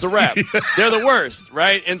 And it's a wrap. They're the worst,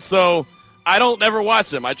 right? And so I don't ever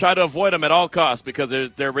watch them. I try to avoid them at all costs because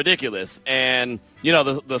they're ridiculous. And, you know,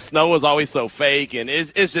 the snow is always so fake, and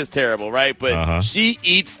it's just terrible, right? But she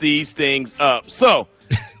eats these things up. So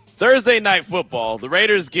Thursday Night Football, the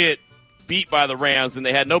Raiders get beat by the Rams, and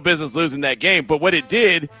they had no business losing that game. But what it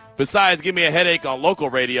did, besides give me a headache on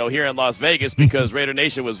local radio here in Las Vegas because Raider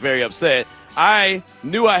Nation was very upset, I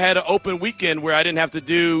knew I had an open weekend where I didn't have to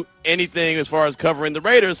do anything as far as covering the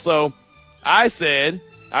Raiders. So I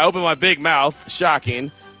opened my big mouth,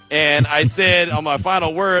 shocking, and I said on my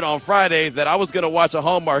final word on Friday that I was going to watch a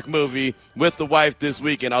Hallmark movie with the wife this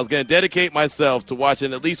weekend. I was going to dedicate myself to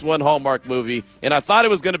watching at least one Hallmark movie, and I thought it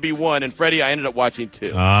was going to be one, and Freddie, I ended up watching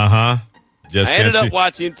two. Just I ended up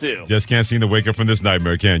watching two. Just can't seem to wake up from this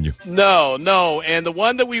nightmare, can you? No. And the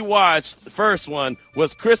one that we watched, the first one,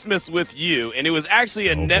 was Christmas with You, and it was actually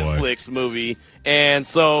a Netflix movie. And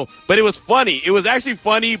so, but it was funny. It was actually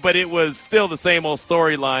funny, but it was still the same old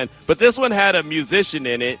storyline. But this one had a musician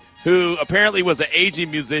in it who apparently was an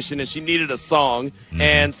aging musician, and she needed a song.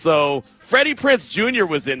 And so Freddie Prinze Jr.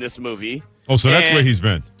 was in this movie. Oh, so that's where he's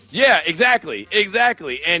been. Yeah, exactly.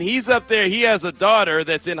 And he's up there. He has a daughter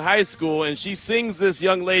that's in high school, and she sings this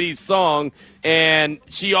young lady's song, and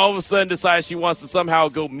she all of a sudden decides she wants to somehow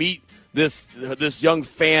go meet this young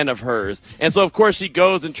fan of hers. And so, of course, she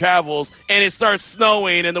goes and travels, and it starts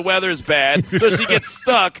snowing, and the weather's bad, so she gets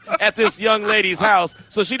stuck at this young lady's house.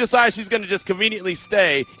 So she decides she's going to just conveniently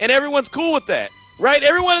stay, and everyone's cool with that, right?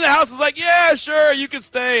 Everyone in the house is like, yeah, sure, you can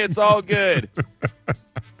stay. It's all good.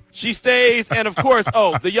 She stays, and of course,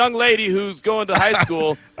 the young lady who's going to high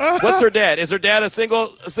school, what's her dad? Is her dad a single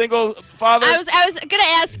father? I was going to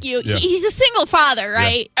ask you. Yeah. He's a single father,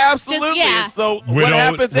 right? Yeah. Absolutely. So widowed, what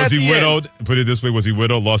happens at the end? Was he widowed? Put it this way, was he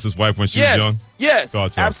widowed, lost his wife when she was young? Yes,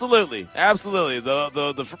 Thought so. Absolutely.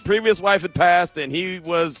 The previous wife had passed, and he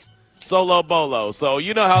was solo bolo. So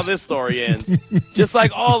you know how this story ends. Just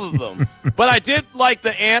like all of them. But I did like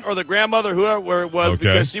the aunt or the grandmother, whoever it was,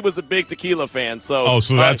 because she was a big tequila fan. So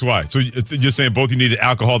that's why. So you're saying both you needed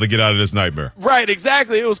alcohol to get out of this nightmare. Right,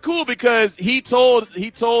 exactly. It was cool because he told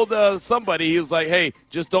somebody, he was like, hey,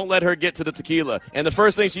 just don't let her get to the tequila. And the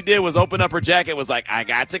first thing she did was open up her jacket, was like, I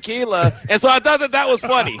got tequila. And so I thought that was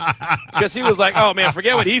funny because she was like, oh, man,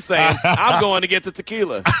 forget what he's saying. I'm going to get the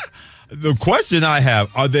tequila. The question I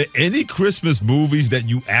have, are there any Christmas movies that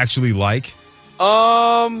you actually like?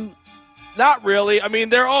 Not really. I mean,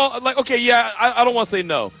 they're all like, okay, yeah, I don't want to say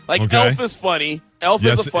no. Like, Elf is funny. Elf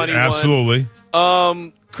is a funny absolutely.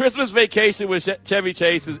 one. Christmas Vacation with Chevy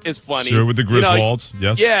Chase is funny. Sure, with the Griswolds,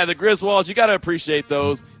 yes. Yeah, the Griswolds. You got to appreciate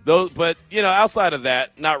those. But, outside of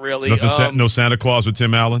that, not really. No Santa Claus with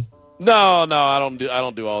Tim Allen? No, I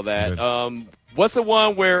don't do all that. What's the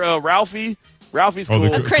one where Ralphie's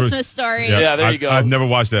cool. A Christmas Story. Yeah, there you go. I've never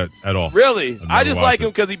watched that at all. Really? I just like him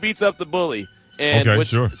because he beats up the bully. And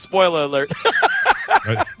sure. Spoiler alert.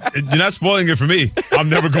 You're not spoiling it for me. I'm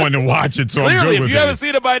never going to watch it, so Clearly, I'm good if with you haven't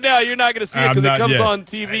seen it by now, you're not going to see it because it comes on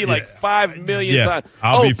TV like 5 million times.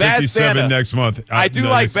 I'll be Bad 57 Santa. next month. I do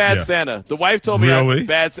like Bad Santa. The wife told me Really?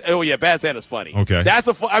 Bad Santa's funny. Okay. That's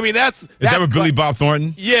a I mean, that's Is that with Billy Bob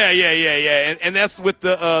Thornton? Yeah. And that's with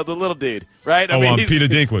the little dude, right? I mean, he's, Peter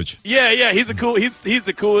Dinklage. Yeah, he's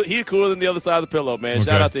cooler than the other side of the pillow, man. Okay.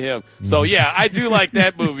 Shout out to him. So yeah, I do like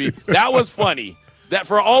that movie. That was funny. That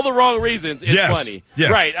for all the wrong reasons, it's funny. Yes.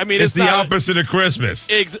 Right. I mean, it's the not, opposite of Christmas.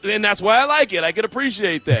 And that's why I like it. I can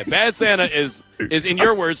appreciate that. Bad Santa is in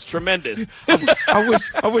your words, tremendous. I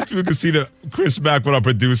wish we could see the Chris Mack with our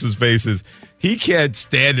producers' faces. He can't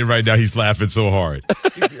stand it right now. He's laughing so hard.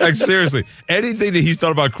 Like, seriously, anything that he's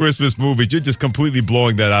thought about Christmas movies, you're just completely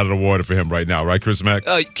blowing that out of the water for him right now, right, Chris Mack?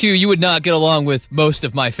 Q, you would not get along with most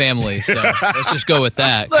of my family, so let's just go with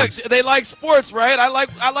that. Look, they like sports, right? I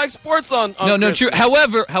like sports on No, Christmas. true.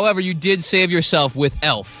 However, you did save yourself with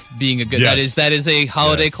Elf being a good. Yes. That is a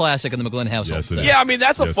holiday classic in the McGlynn household. So. Yeah, I mean,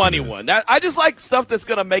 that's a funny one. I just like stuff that's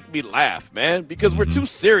going to make me laugh, man, because we're too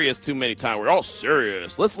serious too many times. We're all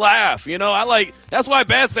serious. Let's laugh, you know? That's why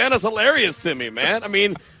Bad Santa's hilarious to me, man. I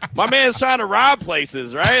mean, my man's trying to rob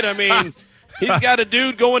places, right? I mean, he's got a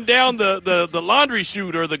dude going down the laundry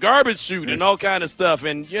chute or the garbage chute and all kind of stuff.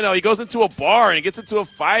 And, you know, he goes into a bar and he gets into a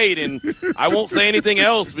fight. And I won't say anything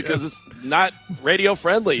else because it's not radio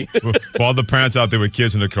friendly. For all the parents out there with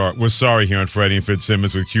kids in the car, we're sorry here on Freddie and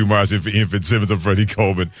Fitzsimmons with Q Mars and Ian Fitzsimmons and Freddie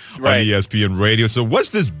Coleman on ESPN Radio. So what's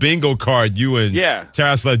this bingo card you and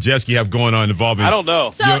Taras Lejeski have going on involving I don't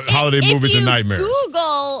know. your holiday movies and nightmares?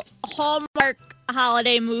 Google Hallmark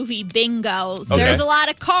holiday movie bingo, Okay. there's a lot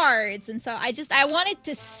of cards, and so I wanted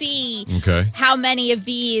to see how many of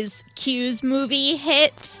these Q's movie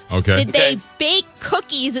hits. Okay. Did they bake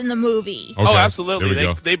cookies in the movie? Oh, absolutely. There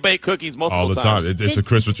we go. They bake cookies multiple all the times. time. It's a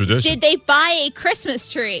Christmas tradition. Did they buy a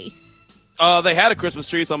Christmas tree? They had a Christmas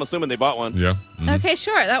tree, so I'm assuming they bought one. Yeah. Okay,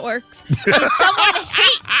 sure, that works. Did someone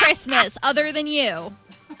hate Christmas other than you?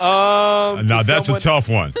 Now that's a tough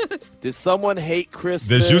one. Did someone hate Christmas?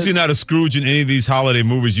 There's usually not a Scrooge in any of these holiday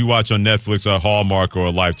movies you watch on Netflix or Hallmark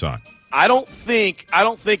or Lifetime. I don't think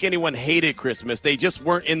anyone hated Christmas. They just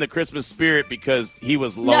weren't in the Christmas spirit because he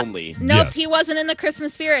was lonely. Nope, he wasn't in the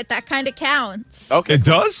Christmas spirit. That kind of counts. Okay. It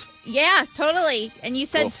does? Yeah, totally. And you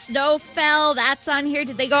said snow fell. That's on here.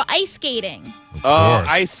 Did they go ice skating?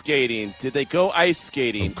 Ice skating. Did they go ice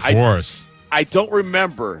skating? Of course. I don't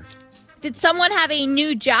remember. Did someone have a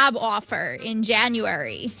new job offer in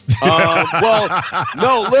January? Well,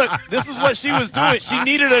 no, look, this is what she was doing. She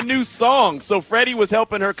needed a new song, so Freddie was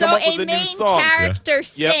helping her come up with a new song. So a main character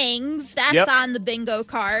sings. That's on the bingo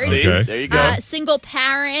card. See, there you go. Single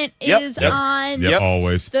parent is on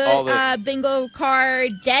always. the bingo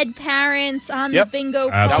card. Dead parents on the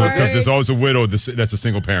bingo card. Absolutely. There's always a widow that's a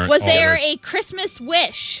single parent. Was there a Christmas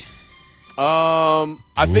wish? I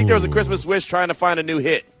think there was a Christmas wish trying to find a new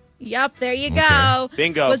hit. Yep, there you go.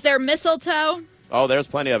 Bingo. Was there mistletoe? Oh, there's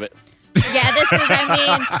plenty of it. Yeah, this is,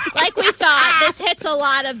 like we thought, this hits a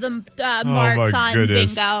lot of the marks on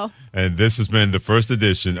bingo. And this has been the first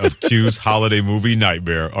edition of Q's Holiday Movie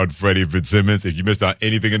Nightmare on Freddie and Fitzsimmons. If you missed out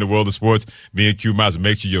anything in the world of sports, me and Q Miles,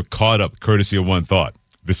 make sure you're caught up, courtesy of One Thought.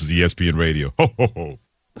 This is ESPN Radio. Ho, ho, ho.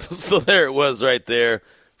 So there it was right there.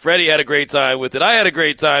 Freddie had a great time with it. I had a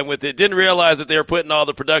great time with it. Didn't realize that they were putting all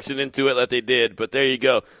the production into it that they did, but there you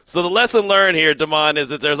go. So the lesson learned here, Damon, is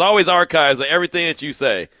that there's always archives of everything that you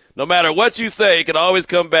say. No matter what you say, it can always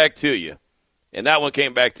come back to you. And that one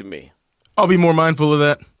came back to me. I'll be more mindful of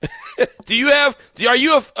that.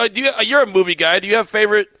 You're a movie guy. Do you have a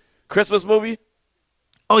favorite Christmas movie?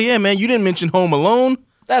 Oh, yeah, man. You didn't mention Home Alone.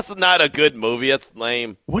 That's not a good movie. That's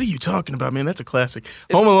lame. What are you talking about, man? That's a classic.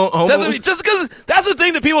 Home Alone. Just because that's the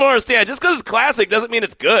thing that people don't understand. Just because it's classic doesn't mean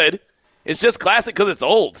it's good. It's just classic because it's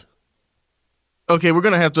old. Okay, we're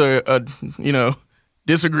gonna have to,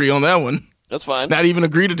 disagree on that one. That's fine. Not even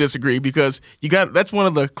agree to disagree because that's one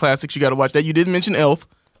of the classics you got to watch. That you didn't mention Elf.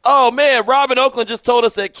 Oh man, Robin Oakland just told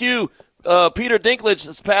us that Peter Dinklage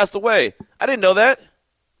has passed away. I didn't know that.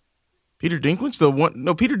 Peter Dinklage, the one?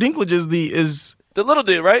 No, Peter Dinklage is the little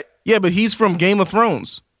dude, right? Yeah, but he's from Game of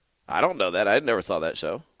Thrones. I don't know that. I never saw that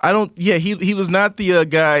show. He was not the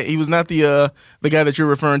guy. He was not the guy that you're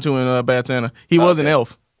referring to in Bad Santa. He was an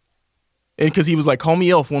elf, and because he was like, "Call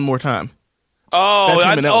me Elf one more time."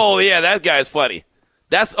 Oh, yeah, that guy's funny.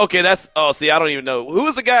 That's okay. See, I don't even know who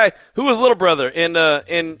was the guy who was little brother in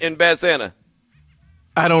Bad Santa.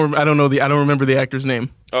 I don't remember the actor's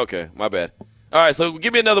name. Okay, my bad. All right, so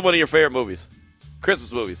give me another one of your favorite movies,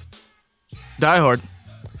 Christmas movies. Die Hard.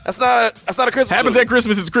 That's not a Christmas Happens movie. at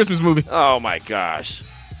Christmas. It's a Christmas movie. Oh, my gosh.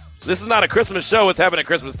 This is not a Christmas show. It's happening at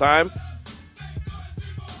Christmas time.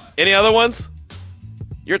 Any other ones?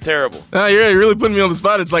 You're terrible. You're really putting me on the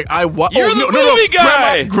spot. It's like You're the movie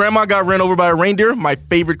guy. Grandma got ran over by a reindeer. My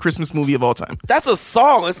favorite Christmas movie of all time. That's a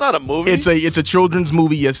song. It's not a movie. It's a children's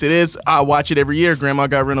movie. Yes, it is. I watch it every year. Grandma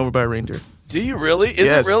got ran over by a reindeer. Do you really?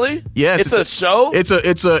 Is it really? Yes. It's a show? It's a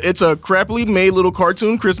crappily made little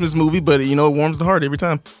cartoon Christmas movie, but it warms the heart every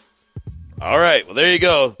time. All right. Well, there you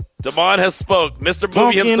go. Damon has spoke. Mr. Movie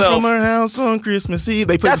Walk himself. in from our house on Christmas Eve.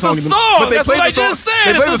 They play That's the song. a song. But they That's play what the I song. just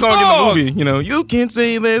said. They play It's the a song song. in the movie. You can't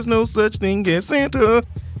say there's no such thing as Santa.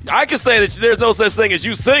 I can say that there's no such thing as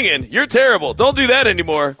you singing. You're terrible. Don't do that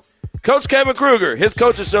anymore. Coach Kevin Kruger, his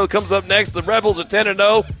coach's show comes up next. The Rebels are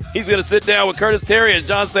 10-0. He's going to sit down with Curtis Terry and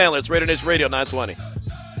John Sandler. It's Raider Nation Radio 920.